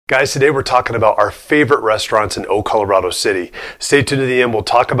Guys, today we're talking about our favorite restaurants in Colorado City. Stay tuned to the end. We'll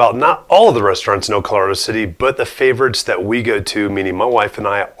talk about not all of the restaurants in Colorado City, but the favorites that we go to, meaning my wife and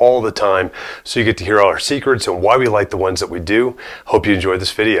I, all the time. So you get to hear all our secrets and why we like the ones that we do. Hope you enjoy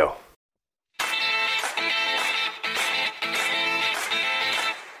this video.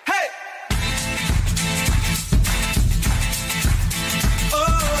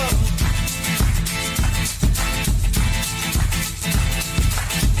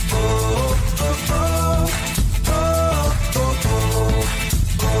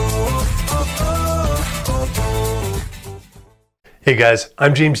 Hey guys,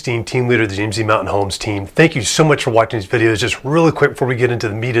 I'm James Dean, team leader of the James Dean Mountain Homes team. Thank you so much for watching these videos. Just really quick before we get into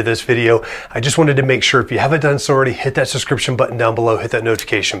the meat of this video, I just wanted to make sure if you haven't done so already, hit that subscription button down below, hit that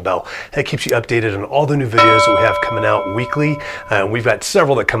notification bell. That keeps you updated on all the new videos that we have coming out weekly. We've got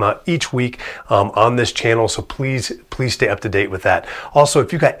several that come out each week on this channel, so please stay up to date with that. Also,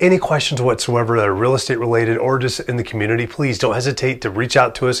 if you've got any questions whatsoever that are real estate related or just in the community, please don't hesitate to reach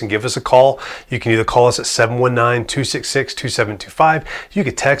out to us and give us a call. You can either call us at 719-266-2725. You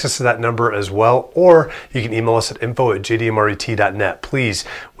can text us to that number as well, or you can email us at info@jdmret.net. Please,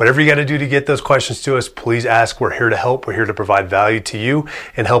 whatever you got to do to get those questions to us, please ask. We're here to help. We're here to provide value to you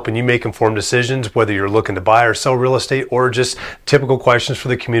and helping you make informed decisions, whether you're looking to buy or sell real estate or just typical questions for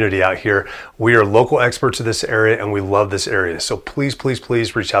the community out here. We are local experts in this area and we love this area. So please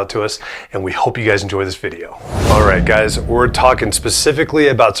reach out to us, and we hope you guys enjoy this video. All right, guys, we're talking specifically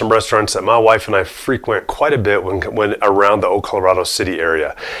about some restaurants that my wife and I frequent quite a bit when around the Colorado City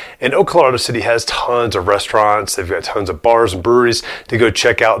area. And Colorado City has tons of restaurants. They've got tons of bars and breweries to go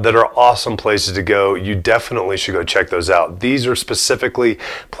check out that are awesome places to go. You definitely should go check those out. These are specifically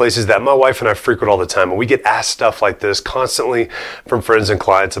places that my wife and I frequent all the time. And we get asked stuff like this constantly from friends and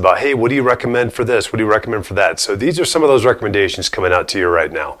clients about, hey, what do you recommend for this? What do you recommend for that? So these are some of those recommendations coming out to you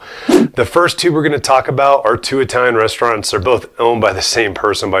right now. The first two we're going to talk about are two Italian restaurants. They're both owned by the same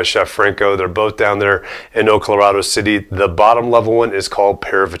person, by Chef Franco. They're both down there in Colorado City. The bottom level one is called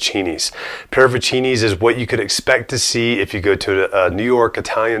Paravicini's. Paravicini's is what you could expect to see if you go to a New York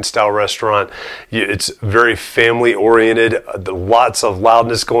Italian style restaurant. It's very family oriented, lots of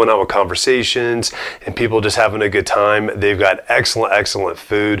loudness going on with conversations and people just having a good time. They've got excellent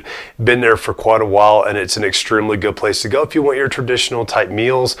food. Been there for quite a while, and it's an extremely good place to go if you want your traditional type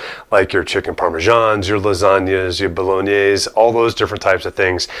meals like your chicken parmesans, your lasagnas, your bolognese, all those different types of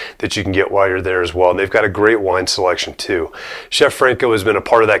things that you can get while you're there as well. And they've got a great wine selection too. Chef Franco has been a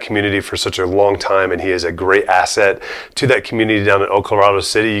part of that community for such a long time, and he is a great asset to that community down in Colorado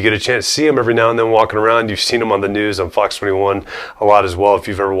City. You get a chance to see him every now and then walking around. You've seen him on the news on Fox 21 a lot as well if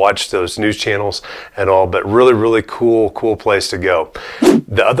you've ever watched those news channels and all, but really cool place to go.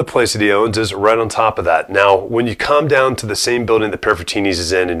 The other place that he owns is right on top of that. Now, when you come down to the same building that Paravicini's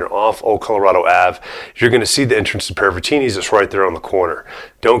is in and you're off Old Colorado Ave, you're going to see the entrance to Paravicini's. It's right there on the corner.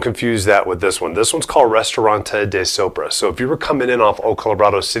 Don't confuse that with this one. This one's called Ristorante de Sopra. So if you were coming in off Old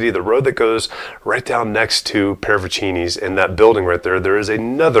Colorado City, the road that goes right down next to Paravicini's in that building right there, there is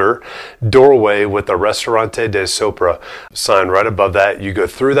another doorway with a Ristorante de Sopra sign right above that. You go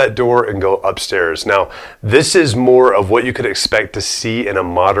through that door and go upstairs. Now, this is more of what you could expect to see in a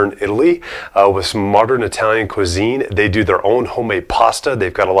modern Italy with some modern Italian cuisine. They do their own homemade pasta.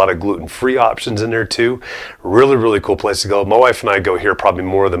 They've got a lot of gluten-free options in there too. Really cool place to go. My wife and I go here probably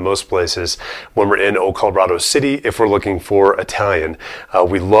more than most places when we're in Old Colorado City if we're looking for Italian.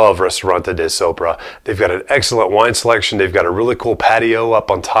 We love Ristorante de Sopra. They've got an excellent wine selection. They've got a really cool patio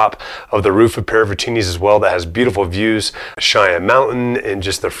up on top of the roof of Paravicini's as well that has beautiful views, Cheyenne Mountain and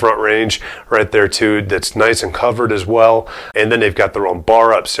just the front range right there too. That's nice and covered as well. And then they've got their own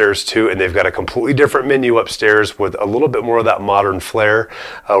bar upstairs too, and they've got a completely different menu upstairs with a little bit more of that modern flair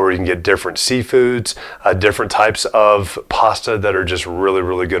where you can get different seafoods, different types of pasta that are just really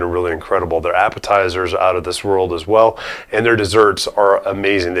good and really incredible. Their appetizers are out of this world as well, and their desserts are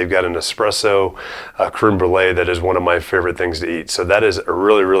amazing. They've got an espresso creme brulee that is one of my favorite things to eat. So that is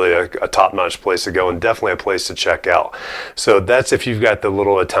really a top-notch place to go, and definitely a place to check out. So that's if you've got the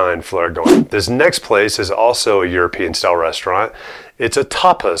little Italian flair going. This next place is also a European style restaurant. It's a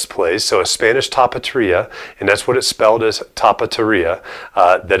tapas place, so a Spanish tapateria, and that's what it's spelled as, tapateria.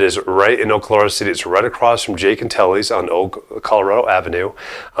 That is right in Old Colorado City. It's right across from Jake and Telly's on Old Colorado Avenue.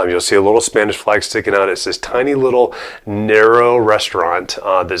 You'll see a little Spanish flag sticking out. It's this tiny little narrow restaurant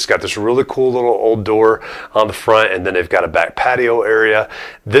that's got this really cool little old door on the front, and then they've got a back patio area.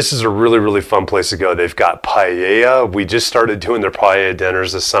 This is a really fun place to go. They've got paella. We just started doing their paella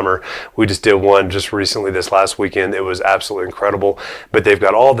dinners this summer. We just did one just recently this last weekend. It was absolutely incredible. But they've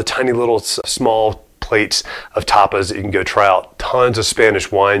got all the tiny little small plates of tapas that you can go try out. Tons of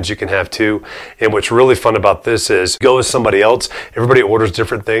Spanish wines you can have too. And what's really fun about this is go with somebody else. Everybody orders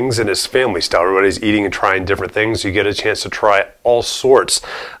different things and it's family style. Everybody's eating and trying different things. You get a chance to try all sorts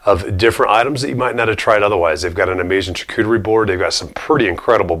of different items that you might not have tried otherwise. They've got an amazing charcuterie board. They've got some pretty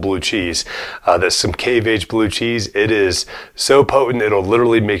incredible blue cheese. That's some cave-aged blue cheese. It is so potent, it'll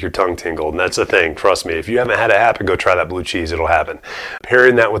literally make your tongue tingle. And that's the thing, trust me. If you haven't had it happen, go try that blue cheese. It'll happen.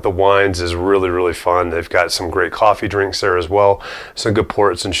 Pairing that with the wines is really, really fun. They've got some great coffee drinks there as well. Some good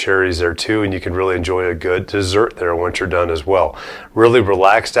ports and sherries there too. And you can really enjoy a good dessert there once you're done as well. Really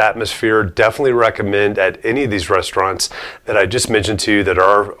relaxed atmosphere. Definitely recommend at any of these restaurants that I just mentioned to you that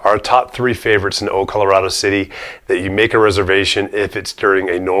are our top 3 favorites in Old Colorado City, that you make a reservation if it's during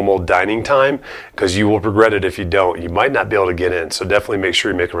a normal dining time, because you will regret it if you don't. You might not be able to get in, so definitely make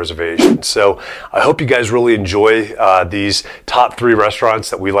sure you make a reservation. So I hope you guys really enjoy these top 3 restaurants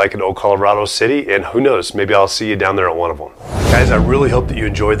that we like in Old Colorado City, and who knows, maybe I'll see you down there at one of them. Guys, I really hope that you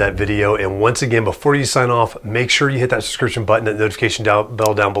enjoyed that video, and once again, before you sign off, make sure you hit that subscription button, that notification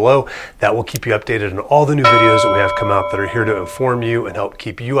bell down below. That will keep you updated on all the new videos that we have come out that are here to inform you and help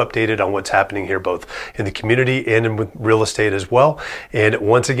keep you updated on what's happening here, both in the community and in real estate as well. And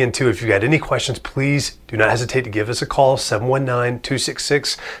once again too, if you got any questions, please do not hesitate to give us a call,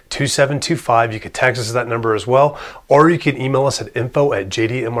 719-266-2725. You can text us at that number as well, or you can email us at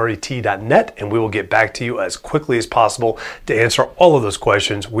info@jdmret.net, and we will get back to you as quickly as possible to answer all of those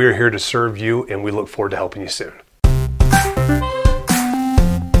questions. We're here to serve you, and we look forward to helping you soon.